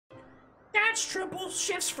That's triple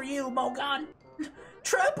shifts for you, Mogon.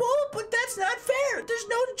 Triple? But that's not fair. There's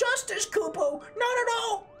no justice, Kupo. Not at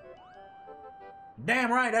all.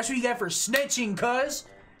 Damn right. That's what you get for snitching, cuz.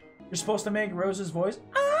 You're supposed to make Rose's voice.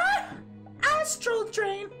 Astral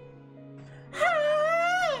train.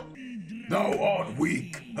 Thou art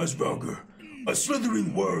weak, Hraesvelgr, a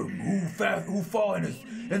slithering worm who falleth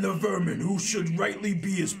in the vermin who should rightly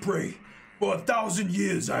be his prey. For 1,000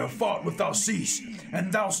 years I have fought without cease,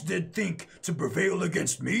 and thou did think to prevail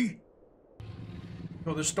against me?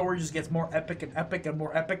 So the story just gets more epic and epic and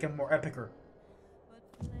more epic and more epicer.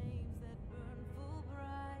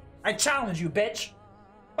 I challenge you, bitch.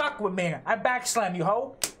 Fuck with me. I backslam you,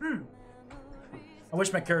 ho. I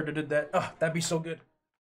wish my character did that. Ugh, that'd be so good.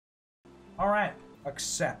 Alright,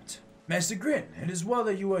 accept. Master Grin, it is well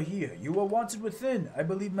that you are here. You are wanted within. I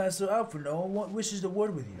believe Master Alphino wishes to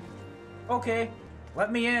word with you. Okay,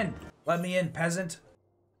 let me in. Let me in, peasant.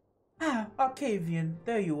 Ah, Arcavian,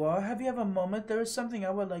 there you are. Have you a moment? There is something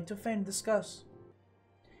I would like to fain discuss.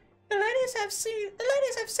 The ladies have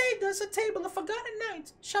saved us a table of forgotten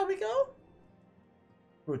nights. Shall we go?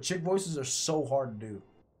 Bro, chick voices are so hard to do.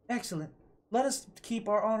 Excellent. Let us keep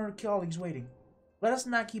our honored colleagues waiting. Let us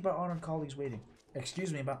not keep our honored colleagues waiting.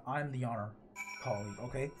 Excuse me, but I'm the honor colleague,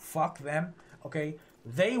 okay? Fuck them, okay?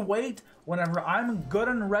 They wait whenever I'm good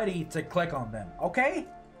and ready to click on them, okay?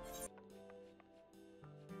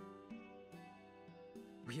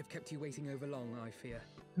 We have kept you waiting over long, I fear.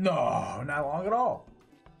 No, not long at all.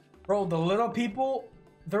 Bro, the little people,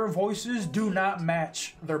 their voices do not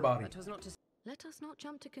match their body. Let us not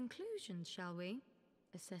jump to conclusions, shall we?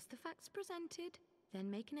 Assess the facts presented,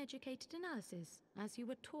 then make an educated analysis, as you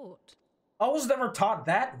were taught. I was never taught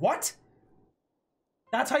that. What?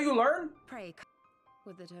 That's how you learn? Pray,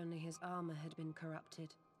 would that only his armor had been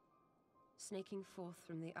corrupted. Snaking forth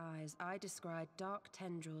from the eyes, I descried dark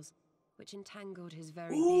tendrils, which entangled his very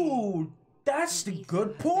being. Ooh, that's the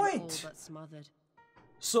good point.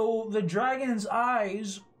 So the dragon's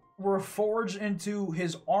eyes were forged into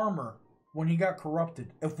his armor when he got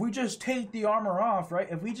corrupted. If we just take the armor off, right?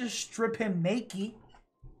 If we just strip him naked,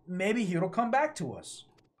 maybe he'll come back to us.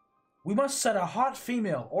 We must set a hot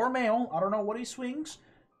female or male, I don't know what he swings,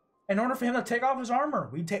 in order for him to take off his armor.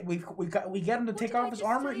 We get him to take off his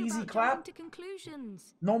armor, easy clap.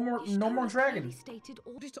 No more dragon.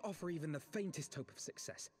 Order to offer even the faintest hope of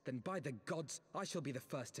success, then by the gods, I shall be the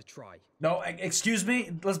first to try. No, excuse me,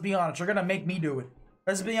 let's be honest, you're gonna make me do it.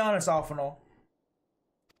 Let's be honest, Alphino.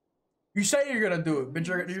 You say you're gonna do it, but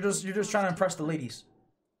you're just trying to impress the ladies.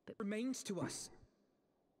 It remains to us.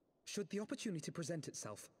 Should the opportunity present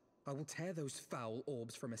itself, I will tear those foul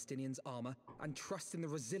orbs from Estinian's armor and trust in the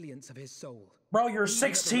resilience of his soul. Bro, you're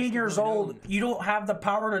 16 years old. You don't have the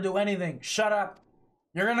power to do anything. Shut up.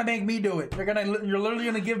 You're gonna make me do it. You're literally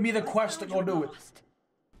gonna give me the quest to go do it.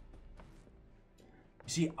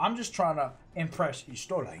 See, I'm just trying to impress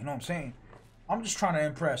Istola, you know what I'm saying? I'm just trying to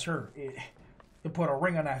impress her. To put a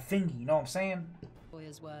ring on that thingy, you know what I'm saying?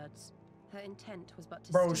 Boy's words. Her intent was but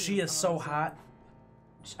to Bro, she is so hot.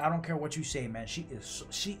 I don't care what you say, man. She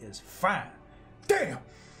is fine. Damn!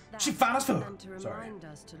 She fine as fuck. Sorry.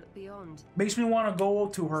 Makes me want to go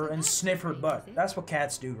to her and sniff her butt. That's what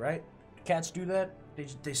cats do, right? Cats do that?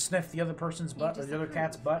 They sniff the other person's butt or the other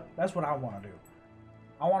cat's butt. That's what I want to do.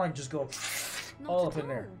 I want to just go all up in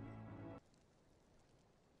there.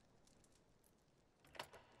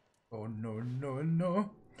 Oh no, no,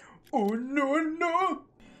 no. Oh no, no.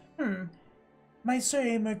 My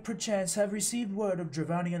sir may perchance have received word of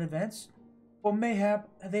Dravanian events, or mayhap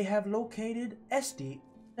they have located Esti.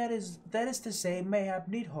 That is to say, mayhap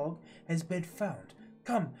Nidhogg has been found.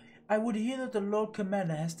 Come, I would hear what the Lord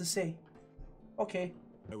Commander has to say. Okay.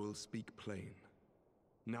 I will speak plain.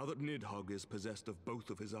 Now that Nidhogg is possessed of both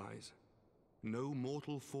of his eyes, no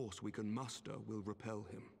mortal force we can muster will repel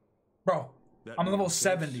him. Bro, I'm level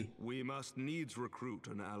 70. We must needs recruit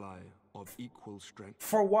an ally of equal strength.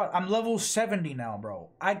 For what? I'm level 70 now, bro.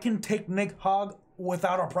 I can take Nidhogg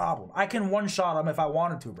without a problem. I can one-shot him if I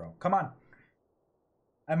wanted to, bro. Come on.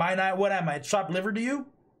 Am I not? What am I? Chopped liver to you?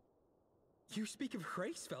 You speak of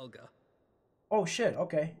Hraesvelgr. Oh shit.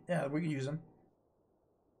 Okay. Yeah, we can use him.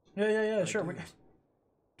 Yeah. Sure.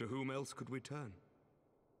 To whom else could we turn?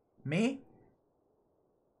 Me?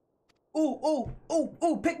 Ooh,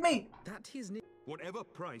 pick me! That is whatever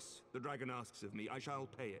price the dragon asks of me, I shall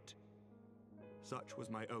pay it. Such was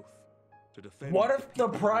my oath to defend. What if the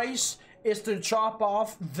price is to chop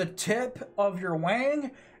off the tip of your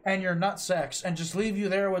wang and your nutsack and just leave you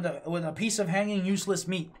there with a piece of hanging useless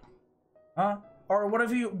meat? Huh? Or what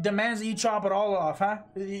if he demands that you chop it all off, huh?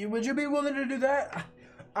 Would you be willing to do that?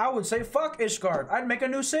 I would say fuck Ishgard. I'd make a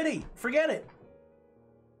new city. Forget it.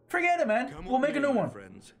 Forget it, man. We'll make a new one.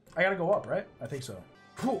 Friends. I gotta go up, right? I think so.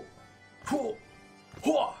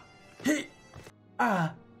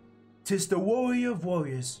 Ah, 'tis the warrior of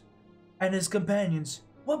warriors and his companions.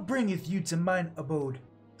 What bringeth you to mine abode?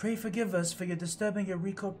 Pray forgive us for your disturbing your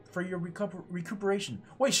recuperation.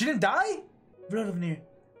 Wait, she didn't die? Vladimir,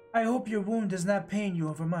 I hope your wound does not pain you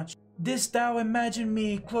overmuch. Didst thou imagine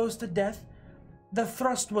me close to death? The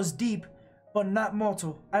thrust was deep, but not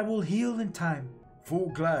mortal. I will heal in time. Full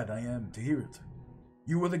glad I am to hear it.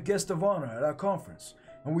 You were the guest of honor at our conference,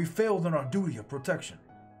 and we failed in our duty of protection.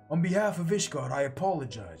 On behalf of Ishgard, I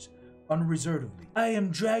apologize unreservedly. I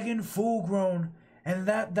am dragon full grown, and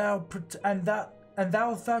thou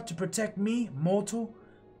thought to protect me, mortal?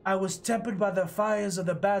 I was tempered by the fires of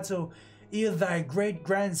the battle ere thy great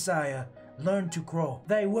grandsire learned to crawl.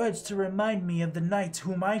 Thy words to remind me of the knight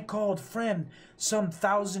whom I called friend some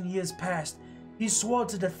 1,000 years past. He swore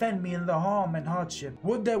to defend me in the harm and hardship.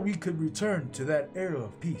 Would that we could return to that era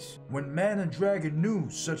of peace, when man and dragon knew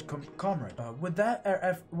such comrade. Would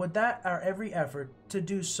that our every effort to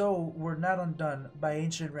do so were not undone by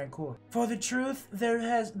ancient rancor. For the truth,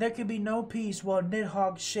 there can be no peace while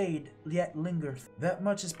Nidhogg's shade yet lingereth. That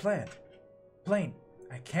much is plain.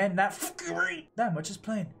 I cannot fucking read. That much is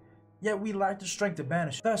plain. Yet we lack the strength to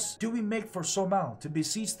banish. Thus do we make for Somal to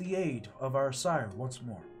beseech the aid of our sire once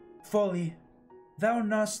more. Folly, thou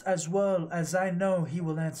knowest as well as I know he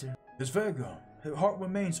will answer. Hraesvelgr, his heart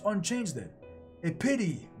remains unchanged then. A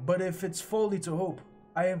pity, but if it's folly to hope,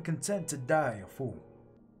 I am content to die a fool.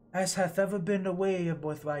 As hath ever been the way of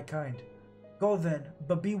both thy kind. Go then,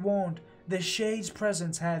 but be warned, the shade's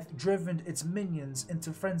presence hath driven its minions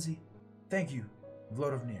into frenzy. Thank you,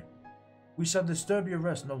 Vladimir. We shall disturb your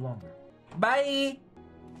rest no longer. Bye!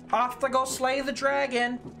 Off to go slay the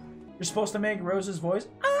dragon! You're supposed to make Rose's voice.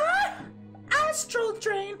 Ah! Astral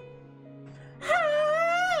Train!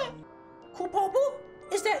 Ah! Kupo,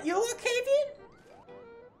 is that you, Arcavian?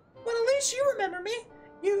 Well, at least you remember me.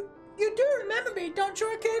 You do remember me, don't you,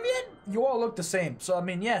 Arcavian? You all look the same, so I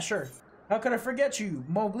mean, yeah, sure. How could I forget you,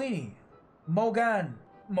 Moglini? Mogan.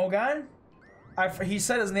 Mogan? He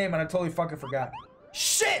said his name and I totally fucking forgot.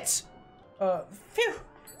 Shit! Phew.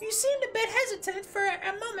 You seemed a bit hesitant for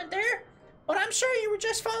a moment there, but I'm sure you were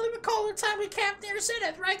just finally recalling the time we camped near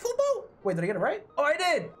Zenith, right, Kupo? Wait, did I get it right? Oh, I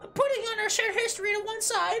did! Putting on our shared history to one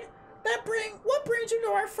side, what brings you to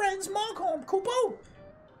our friend's Monk home, Kupo?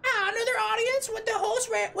 Another audience with the host,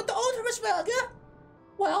 with the old Hraesvelgr?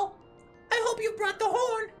 Well, I hope you brought the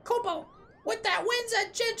horn, Kupo. With that winds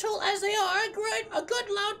as gentle as they are, a good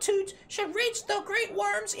loud toot should reach the great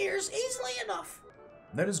worm's ears easily enough.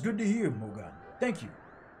 That is good to hear, Mogan. Thank you.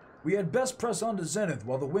 We had best press on to Zenith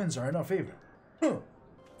while the winds are in our favor. Huh.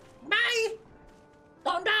 Bye!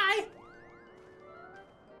 Don't die!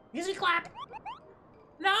 Easy clap.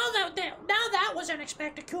 Now that was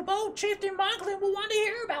unexpected, Kupo. Chieftain Monklin will want to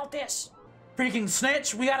hear about this. Freaking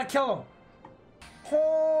snitch, we gotta kill him.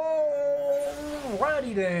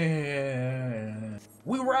 Alrighty then.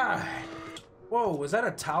 We ride. Whoa, is that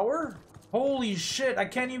a tower? Holy shit, I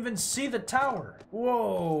can't even see the tower.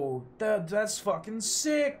 Whoa, that's fucking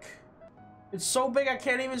sick. It's so big I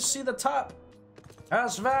can't even see the top.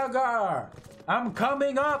 Hraesvelgr, I'm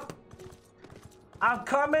coming up. I'm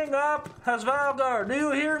coming up, Hraesvelgr, do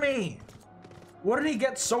you hear me? Wouldn't he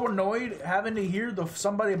get so annoyed having to hear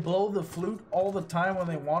somebody blow the flute all the time when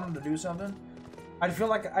they want him to do something? I'd feel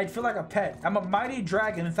like a pet. I'm a mighty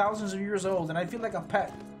dragon, thousands of years old, and I feel like a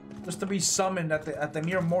pet. Just to be summoned at the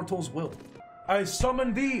mere mortal's will. I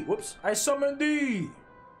summon thee! Whoops! I summon thee!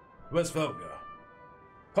 Hraesvelgr,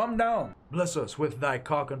 Come down. bless us with thy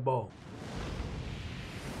cock and ball.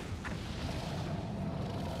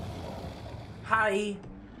 Hi.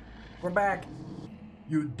 We're back.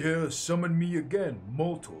 You dare summon me again,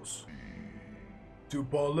 mortals. To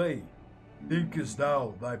parley, thinkest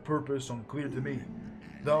thou thy purpose unclear to me?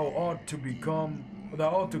 Thou ought to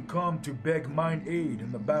come to beg mine aid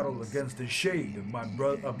in the battle against the shade of my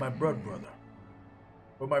brood brother.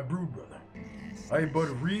 I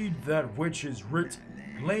but read that which is writ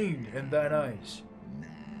plain in thine eyes.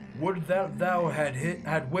 Would that thou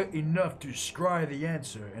had wit enough to scry the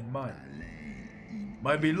answer in mine.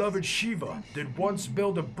 My beloved Shiva did once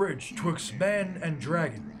build a bridge twixt man and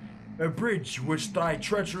dragon, a bridge which thy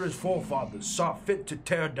treacherous forefathers saw fit to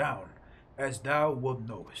tear down, as thou wilt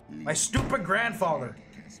knowest. My stupid grandfather.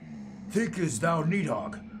 Thinkest thou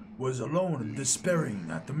Nidhogg was alone and despairing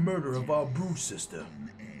at the murder of our brood sister?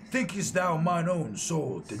 Thinkest thou mine own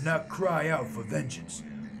soul did not cry out for vengeance?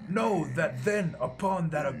 Know that then upon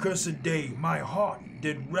that accursed day my heart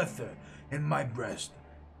did wrether in my breast,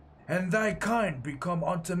 and thy kind become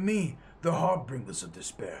unto me the harbingers of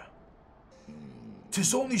despair.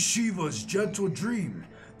 'Tis only Shiva's gentle dream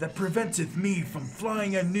that preventeth me from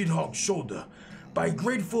flying at Nidhogg's shoulder, by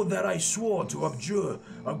grateful that I swore to abjure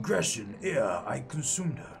aggression ere I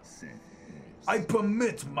consumed her. I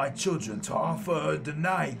permit my children to offer or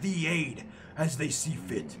deny thee aid as they see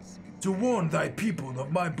fit, to warn thy people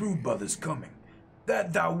of my brood brother's coming,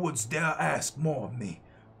 that thou wouldst dare ask more of me,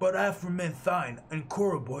 but affirmate thine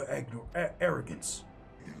incurable arrogance.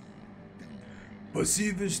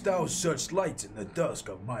 Perceivest thou such light in the dusk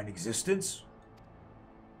of mine existence?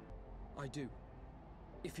 I do.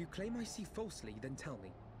 If you claim I see falsely, then tell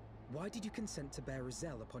me, why did you consent to bear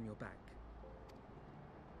Hraesvelgr upon your back?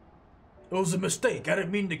 It was a mistake. I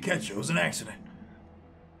didn't mean to catch you. It was an accident.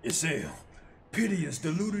 Hraesvelgr, pity has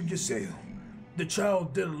deluded Hraesvelgr. The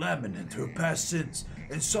child did lament her past sins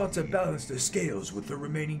and sought to balance the scales with her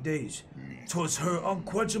remaining days, 'twas her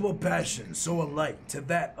unquenchable passion so alike to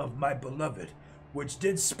that of my beloved, which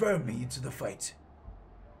did spur me to the fight.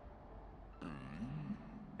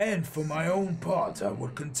 And for my own part, I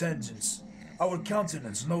would countenance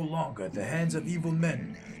no longer the hands of evil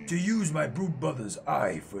men to use my brood brother's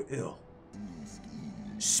eye for ill.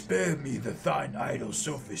 Spare me the thine idle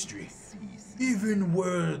sophistry. Even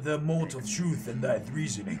were the mote of truth in thy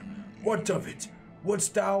reasoning, what of it?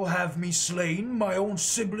 Wouldst thou have me slain my own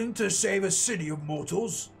sibling to save a city of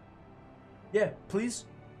mortals? Yeah, please.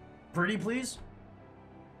 Pretty please.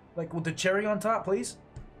 Like with the cherry on top, please.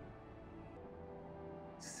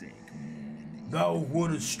 Thou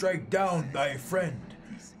wouldst strike down thy friend,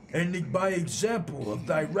 and by example of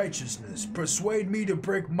thy righteousness persuade me to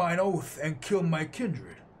break mine oath and kill my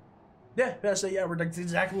kindred. Yeah, that's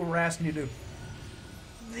exactly what we're asking you to do.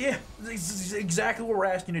 Yeah, that's exactly what we're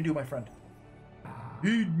asking you to do, my friend.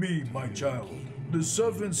 Heed me, my child. The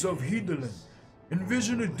servants of Hraesvelgr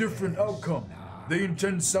envision a different outcome. They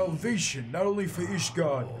intend salvation not only for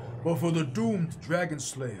Ishgard, but for the doomed Dragon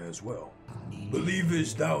Slayer as well.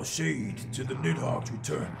 Believest thou shade to the Nidhogg's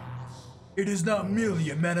return? It is not merely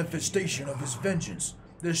a manifestation of his vengeance,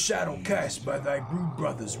 the shadow cast by thy brood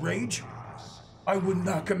brother's rage. I would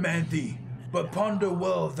not command thee, but ponder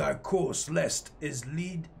well thy course, lest it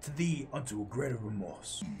lead to thee unto greater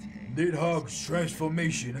remorse. Nidhogg's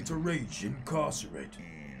transformation into rage incarnate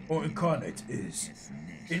is,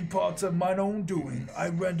 in part of mine own doing, I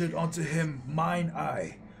rendered unto him mine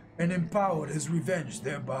eye, and empowered his revenge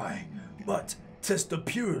thereby. But 'tis the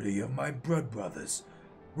purity of my blood brothers'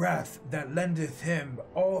 wrath that lendeth him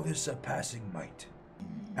all his surpassing might.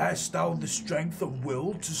 Hast thou the strength of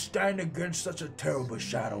will to stand against such a terrible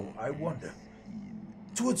shadow, I wonder?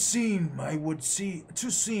 'Twould seem I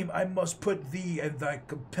must put thee and thy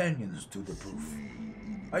companions to the proof.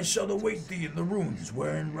 I shall await thee in the ruins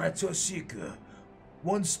wherein Hraesvelgr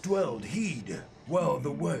once dwelled. Heed well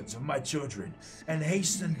the words of my children, and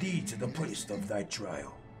hasten thee to the place of thy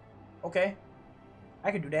trial. Okay, I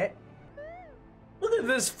can do that. Look at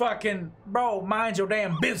this fucking bro. Mind your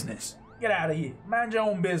damn business. Get out of here. Mind your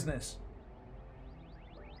own business.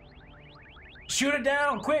 Shoot it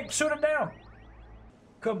down, quick! Shoot it down.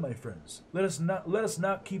 Come, my friends. Let us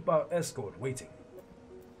not keep our escort waiting.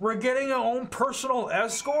 We're getting our own personal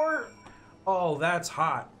escort? Oh, that's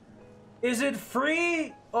hot. Is it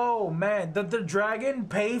free? Oh man, did the dragon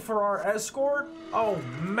pay for our escort? Oh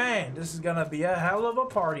man, this is gonna be a hell of a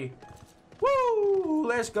party. Woo!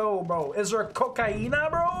 Let's go, bro. Is there cocaina,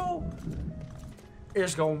 bro?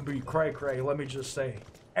 It's gonna be cray-cray, let me just say.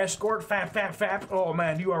 Escort, fap. Oh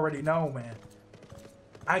man, you already know, man.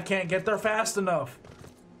 I can't get there fast enough.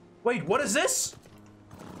 Wait, what is this?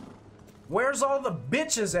 Where's all the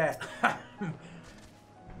bitches at?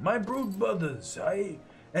 My brood brothers, I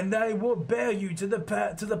will bear you to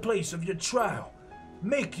the place of your trial.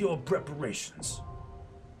 Make your preparations.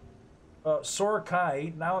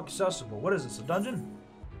 Sorkai, now accessible. What is this, a dungeon?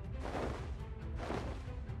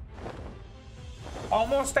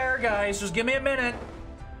 Almost there, guys. Just give me a minute.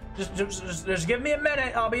 Just give me a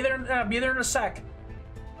minute. I'll be there in a sec.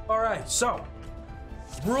 Alright, so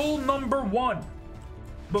rule number 1.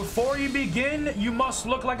 Before you begin, you must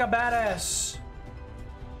look like a badass.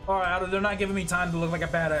 Alright, they're not giving me time to look like a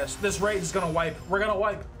badass. This raid is gonna wipe. We're gonna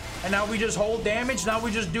wipe. And now we just hold damage. Now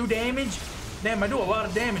we just do damage. Damn, I do a lot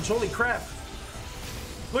of damage. Holy crap.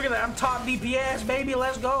 Look at that. I'm top DPS, baby.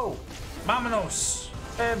 Let's go. Vamonos.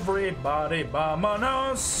 Everybody,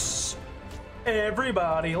 vamonos.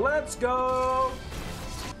 Everybody, let's go.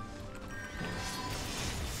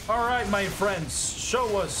 Alright, my friends.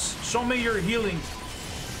 Show me your healing.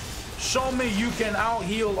 Show me you can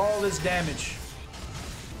out-heal all this damage.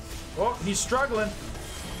 Oh, he's struggling.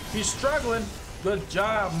 He's struggling. Good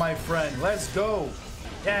job, my friend. Let's go.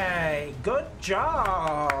 Yay, good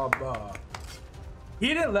job. He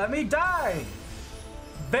didn't let me die.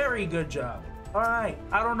 Very good job. All right,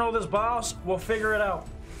 I don't know this boss. We'll figure it out.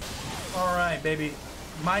 All right, baby.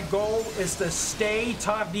 My goal is to stay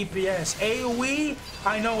top DPS. AoE,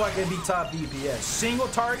 I know I can be top DPS. Single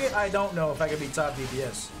target, I don't know if I can be top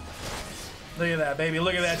DPS. Look at that, baby.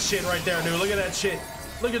 Look at that shit right there, dude. Look at that shit.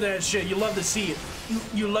 Look at that shit. You love to see it.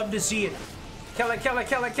 You love to see it. Kill it, kill it,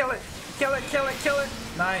 kill it, kill it. Kill it, kill it, kill it.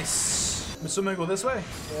 Nice. I'm assuming go this way?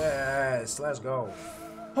 Yes, let's go.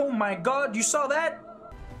 Oh my god, you saw that?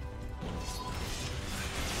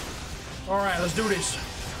 All right, let's do this.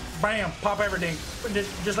 Bam, pop everything.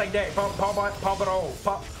 Just like that. Pop it all.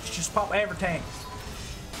 Just pop everything.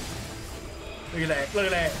 Look at that. Look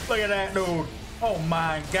at that. Look at that, dude. Oh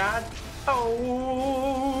my god.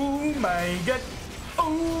 Oh my god.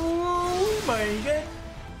 Oh my god.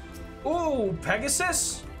 Oh,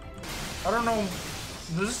 Pegasus? I don't know.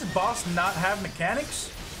 Does this boss not have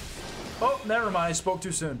mechanics? Oh, never mind. I spoke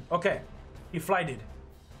too soon. Okay. He flighted.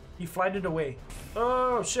 He flighted away.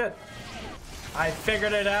 Oh, shit. I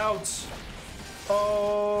figured it out.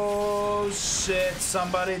 Oh, shit.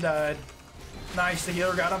 Somebody died. Nice. The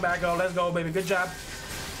healer got him back. Oh, let's go, baby. Good job.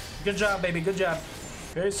 Good job, baby. Good job.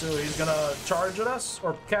 Okay, so he's gonna charge at us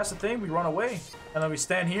or cast a thing. We run away. And then we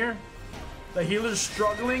stand here. The healer's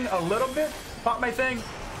struggling a little bit. Pop my thing.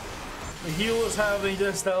 The healer's having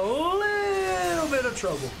just a little bit of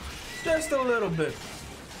trouble. Just a little bit.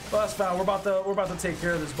 Well, that's fine. We're about to take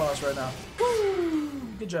care of this boss right now. Woo!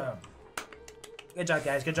 Good job. Good job,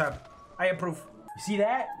 guys. Good job. I approve. You see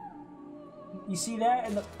that? You see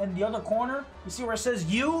that in the other corner? You see where it says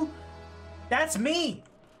you? That's me.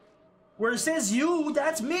 Where it says you,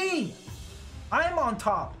 that's me. I'm on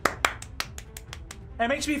top. It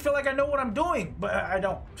makes me feel like I know what I'm doing, but I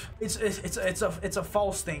don't. It's a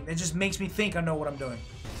false thing. It just makes me think I know what I'm doing.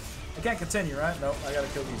 I can't continue, right? No, I gotta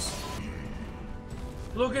kill these.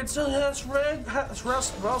 Look at Hraesvelgr.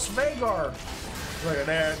 Look at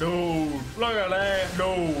that, dude. Look at that,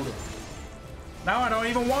 dude. Now I don't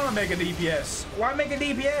even want to make a DPS. Why make a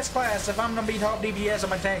DPS class if I'm gonna be top DPS on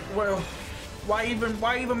my tank? Well, why even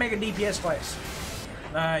make a DPS class?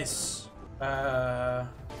 Nice.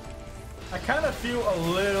 I kind of feel a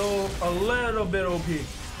little bit OP.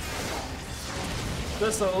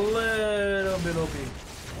 Just a little bit OP.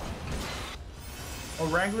 Oh,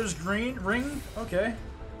 Wrangler's green ring? Okay.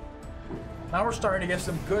 Now we're starting to get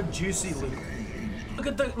some good juicy loot. Look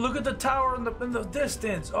at the tower in the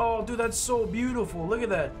distance. Oh, dude, that's so beautiful. Look at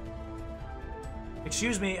that.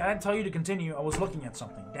 Excuse me, I didn't tell you to continue. I was looking at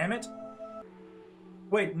something. Damn it.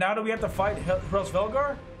 Wait, now do we have to fight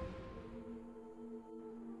Hraesvelgr?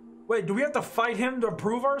 Wait, do we have to fight him to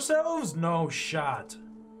prove ourselves? No shot.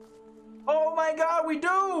 Oh my god, we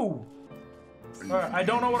do! Alright, I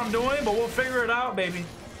don't know what I'm doing, but we'll figure it out, baby.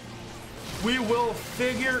 We will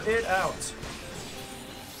figure it out.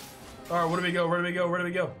 Alright, where do we go? Where do we go? Where do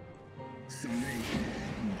we go?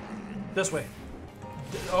 This way.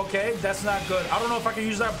 Okay, that's not good. I don't know if I can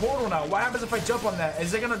use that portal now. What happens if I jump on that?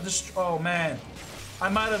 Is it gonna destroy? Oh man, I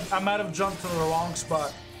might have jumped to the wrong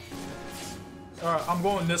spot. All right, I'm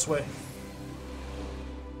going this way.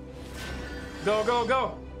 Go go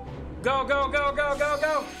go, go go go go go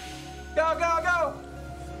go, go go go.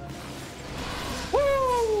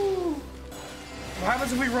 Woo! What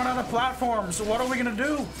happens if we run out of platforms? So what are we gonna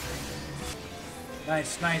do?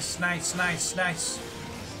 Nice, nice, nice, nice, nice.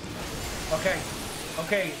 Okay.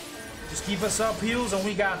 Okay, just keep us up, heals, and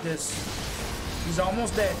we got this. He's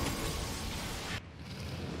almost dead.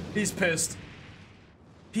 He's pissed.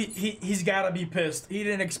 He's gotta be pissed. He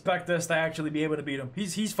didn't expect us to actually be able to beat him.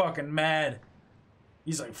 He's fucking mad.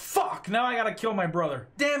 He's like, fuck, now I gotta kill my brother.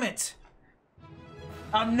 Damn it.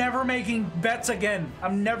 I'm never making bets again.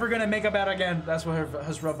 I'm never gonna make a bet again. That's what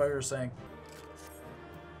Hraesvelgr is saying.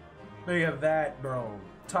 Look at that, bro.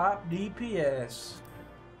 Top DPS.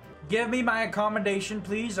 Give me my accommodation,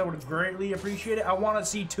 please. I would greatly appreciate it. I want to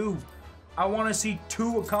see 2. I want to see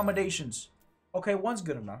 2 accommodations. Okay, one's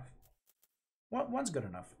good enough. One's good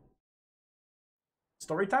enough.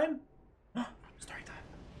 Story time? Story time.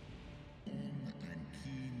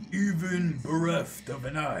 Even bereft of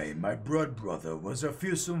an eye, my blood brother was a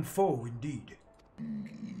fearsome foe indeed.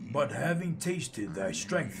 But having tasted thy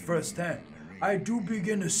strength firsthand, I do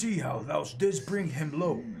begin to see how thou didst bring him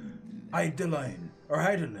low.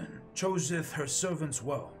 Heidelin chooseth her servants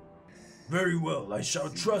well. Very well, I shall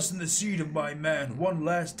trust in the seed of my man one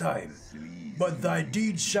last time. But thy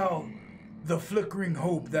deed shall the flickering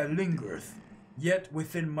hope that lingereth yet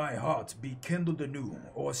within my heart be kindled anew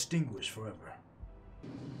or extinguished forever.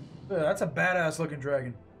 Yeah, that's a badass looking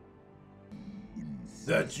dragon.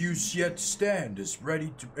 That you yet stand is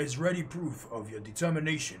ready proof of your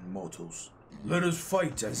determination, mortals. Let us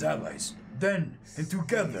fight as allies, then, and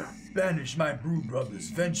together, banish my brood brother's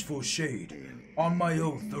vengeful shade. On my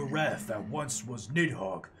oath, the wrath that once was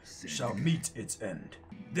Nidhogg shall meet its end.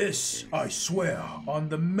 This I swear on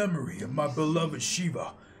the memory of my beloved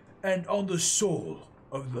Shiva, and on the soul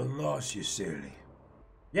of the lost Yseli.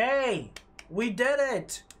 Yay! We did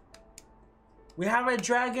it! We have a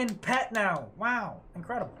dragon pet now. Wow,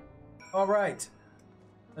 incredible. All right,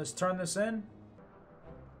 let's turn this in.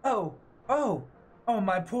 Oh,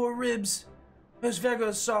 my poor ribs.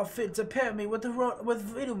 Hraesvelgr saw fit to pair me with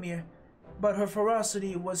Hraesvelgr, but her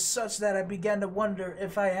ferocity was such that I began to wonder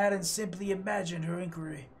if I hadn't simply imagined her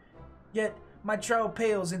inquiry. Yet, my trial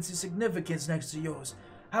pales into significance next to yours.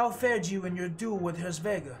 How fared you in your duel with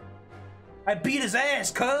Hraesvelgr? I beat his ass,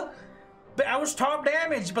 cuh! But I was top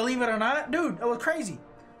damage, believe it or not. Dude, that was crazy.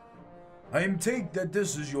 I am take that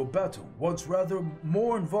this is your battle, once rather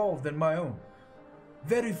more involved than my own.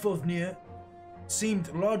 Hraesvelgr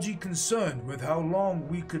seemed largely concerned with how long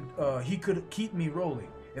he could keep me rolling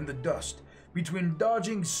in the dust. Between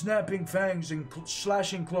dodging, snapping fangs, and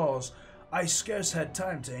slashing claws, I scarce had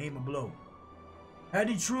time to aim a blow. Had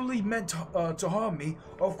he truly meant to harm me,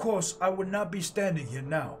 of course I would not be standing here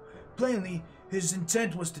now. Plainly, his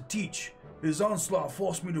intent was to teach. His onslaught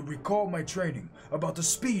forced me to recall my training about the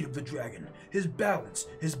speed of the dragon, his balance,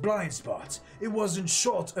 his blind spots. It was, in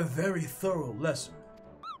short, a very thorough lesson.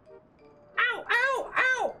 Ow, ow,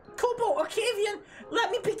 ow! Kupo, Arcavian, let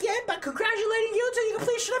me begin by congratulating you to the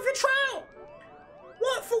completion of your trial!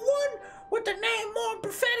 One for one, with the name more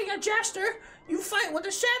befitting a jester, you fight with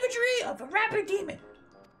the savagery of a rapid demon.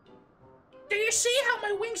 Do you see how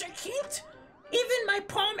my wings are kinked? Even my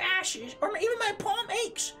palm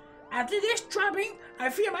aches. After this drubbing, I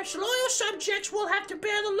fear my loyal subjects will have to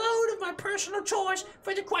bear the load of my personal chores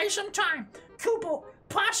for quite some time. Kupo,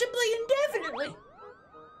 possibly indefinitely.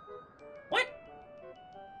 What?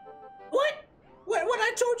 What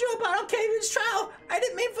I told you about Arcavian's trial, I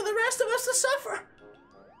didn't mean for the rest of us to suffer.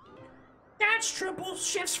 That's triple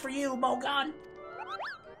shifts for you, Mogon.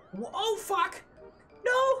 Oh, fuck.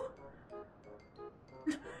 No.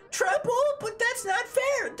 Triple? But that's not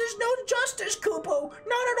fair. There's no justice, Kupo.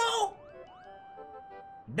 Not at all.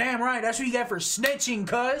 Damn right. That's what you get for snitching,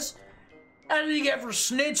 cuz. That's what you get for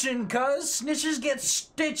snitching, cuz. Snitches get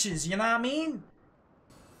stitches, you know what I mean?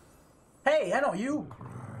 Hey, I know you.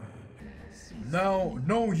 Now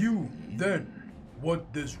know you, then,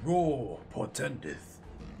 what this roar portendeth.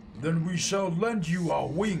 Then we shall lend you our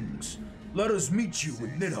wings. Let us meet you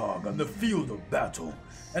with Nidhogg on the field of battle,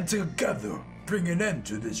 and together bring an end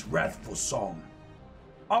to this wrathful song.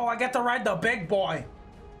 Oh, I get to ride the big boy.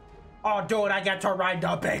 Oh, dude, I get to ride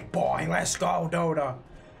the big boy. Let's go, dude.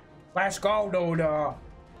 Let's go, dude. I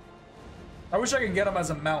wish I could get him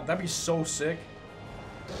as a mount. That'd be so sick.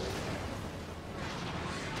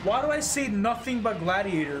 Why do I see nothing but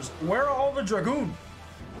gladiators? Where are all the dragoon?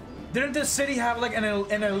 Didn't this city have like an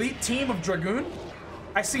elite team of dragoon?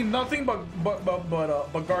 I see nothing but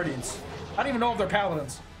guardians. I don't even know if they're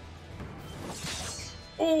paladins.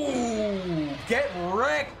 Ooh, get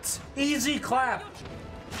wrecked. Easy clap.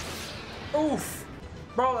 Oof.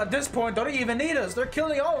 Bro, at this point, they don't even need us. They're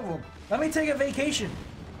killing all of them. Let me take a vacation.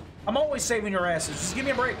 I'm always saving your asses. Just give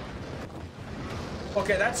me a break.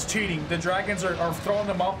 Okay, that's cheating. The dragons are throwing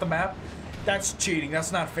them off the map. That's cheating.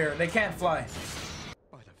 That's not fair. They can't fly.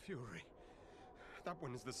 By the Fury. That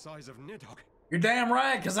one is the size of Nidhogg. You're damn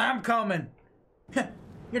right, because I'm coming.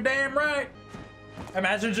 You're damn right.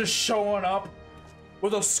 Imagine just showing up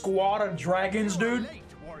with a squad of dragons, dude.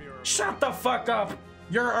 Shut the fuck up.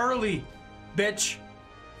 You're early, bitch.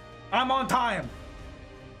 I'm on time.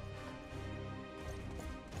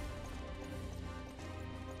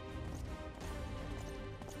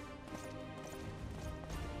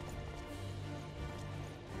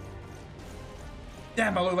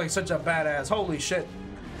 Damn, I look like such a badass. Holy shit.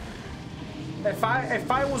 If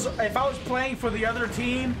I was playing for the other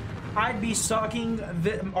team, I'd be sucking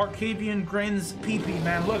the Arcavian Grin's pee-pee,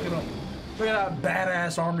 man. Look at him. Look at that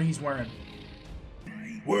badass armor he's wearing.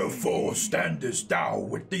 Wherefore standest thou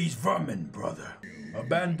with these vermin, brother?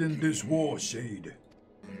 Abandon this war shade.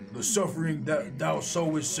 The suffering that thou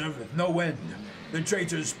sowest serveth no end. The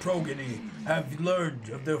traitors' progeny have learned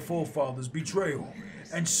of their forefathers' betrayal,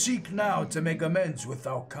 and seek now to make amends with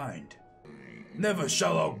our kind. Never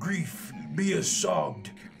shall our grief be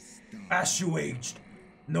assuaged,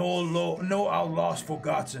 nor our loss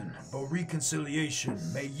forgotten, but reconciliation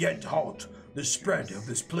may yet halt the spread of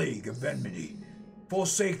this plague of enmity.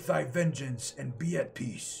 Forsake thy vengeance and be at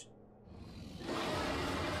peace.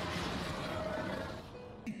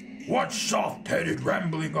 What soft-headed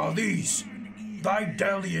rambling are these? Thy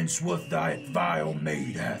dalliance with thy vile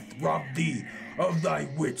maid hath robbed thee of thy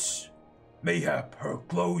wits. Mayhap her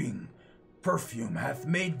glowing perfume hath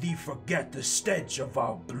made thee forget the stench of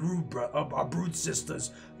our brood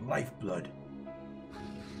sister's lifeblood.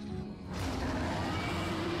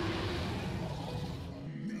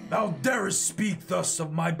 Thou darest speak thus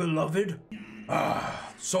of my beloved?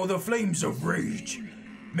 Ah, so the flames of rage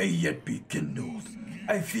may yet be kindled.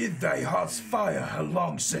 I fear thy heart's fire hath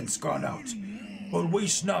long since gone out. But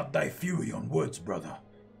waste not thy fury on words, brother.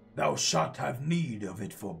 Thou shalt have need of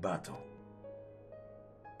it for battle.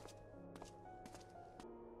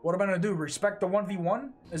 What am I gonna do? Respect the 1v1?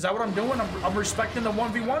 Is that what I'm doing? I'm respecting the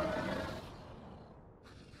 1v1?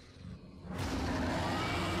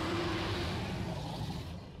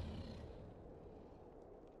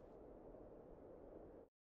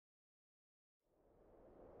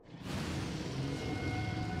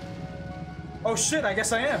 Oh shit, I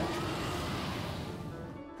guess I am.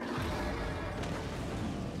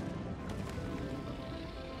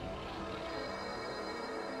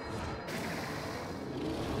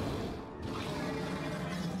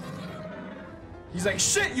 He's like,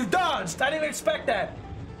 shit, you dodged! I didn't expect that.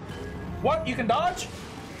 What? You can dodge?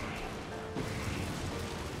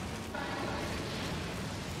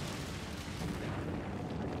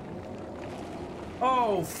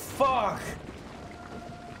 Oh, fuck.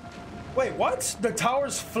 Wait, what? The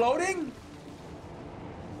tower's floating?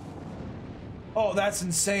 Oh, that's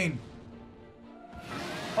insane.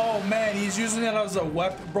 Oh, man, he's using it as a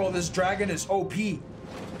weapon. Bro, this dragon is OP.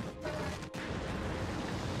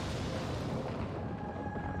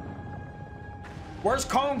 Where's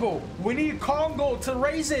Congo? We need Congo to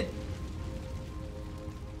raise it.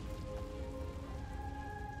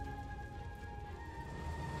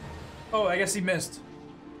 Oh, I guess he missed.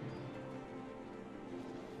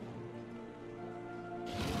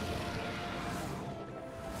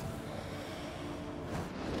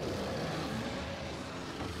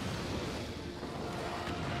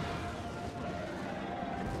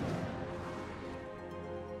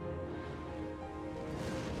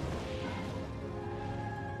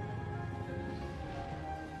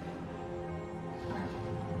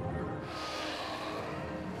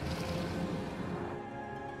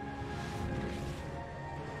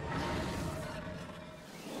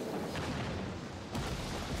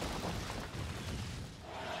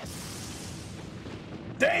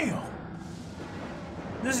 Damn!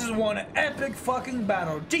 This is one epic fucking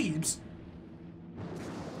battle. Jeebs!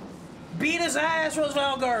 Beat his ass,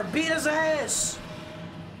 Hraesvelgr! Beat his ass!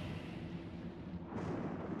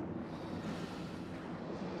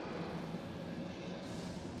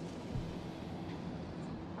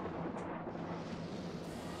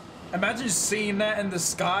 Imagine seeing that in the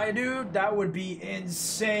sky, dude. That would be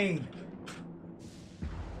insane.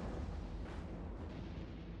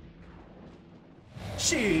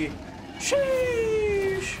 Sheesh.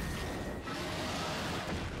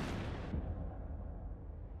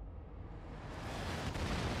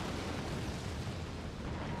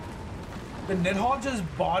 Did Nidhogg just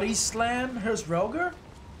body slam Hraesvelgr?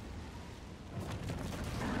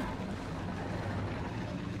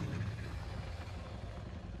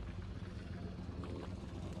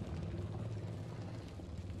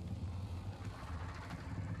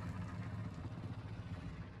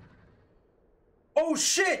 Oh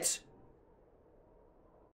shit!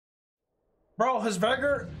 Bro,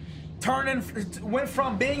 Hraesvelgr went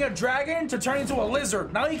from being a dragon to turning into a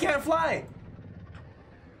lizard. Now he can't fly.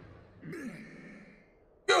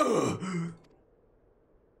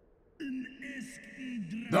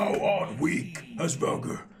 Thou art weak,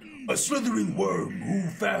 Hraesvelgr, a slithering worm who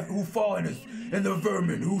falleth in the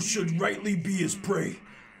vermin who should rightly be his prey.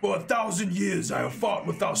 For 1,000 years I have fought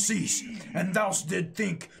without cease, and thou did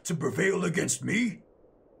think to prevail against me?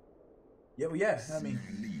 Yeah, I mean...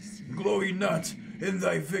 Glory not in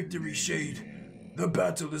thy victory shade. The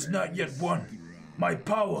battle is not yet won. My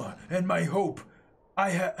power and my hope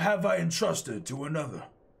have I entrusted to another.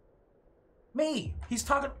 Me? He's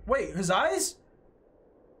talking... Wait, his eyes?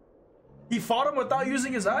 He fought him without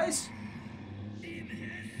using his eyes?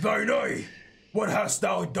 Thine eye, what hast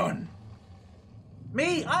thou done?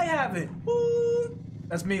 Me? I have it. Woo.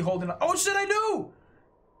 That's me holding... Oh shit, I do!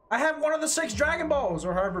 I have one of the 6 Dragon Balls,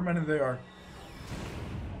 or however many they are.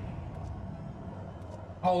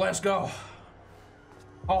 Oh, let's go.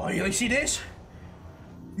 Oh, you see this?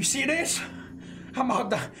 You see this? I'm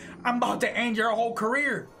about to end your whole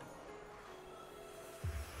career.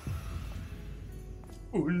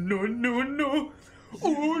 Oh no no no!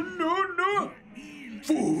 Oh no no!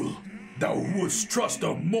 Fool! Thou wouldst trust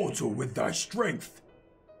a mortal with thy strength.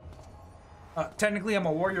 Technically, I'm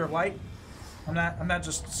a warrior of light. I'm not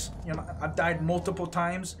just, you know, I've died multiple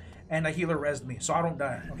times, and a healer rezzed me, so I don't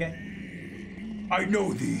die, okay? I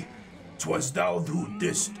know thee. 'Twas thou who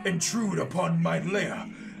didst intrude upon my lair,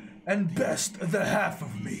 and best the half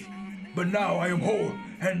of me. But now I am whole,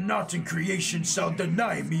 and naught in creation shall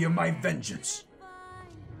deny me of my vengeance.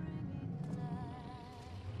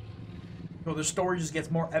 So the story just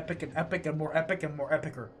gets more epic and epic and more epic and more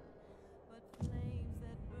epicer.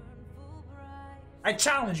 I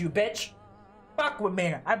challenge you, bitch. Fuck with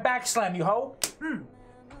me. I backslam you, hoe.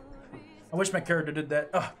 I wish my character did that.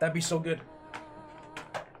 Ugh, that'd be so good.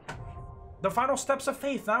 The final steps of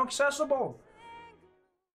faith, now accessible.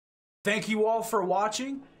 Thank you all for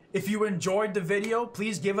watching. If you enjoyed the video,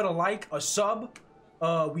 please give it a like, a sub.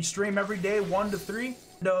 We stream every day, 1 to 3.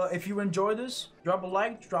 And, if you enjoy this, drop a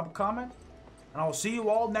like, drop a comment. And I'll see you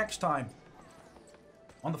all next time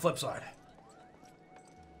on the flip side.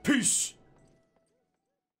 Peace.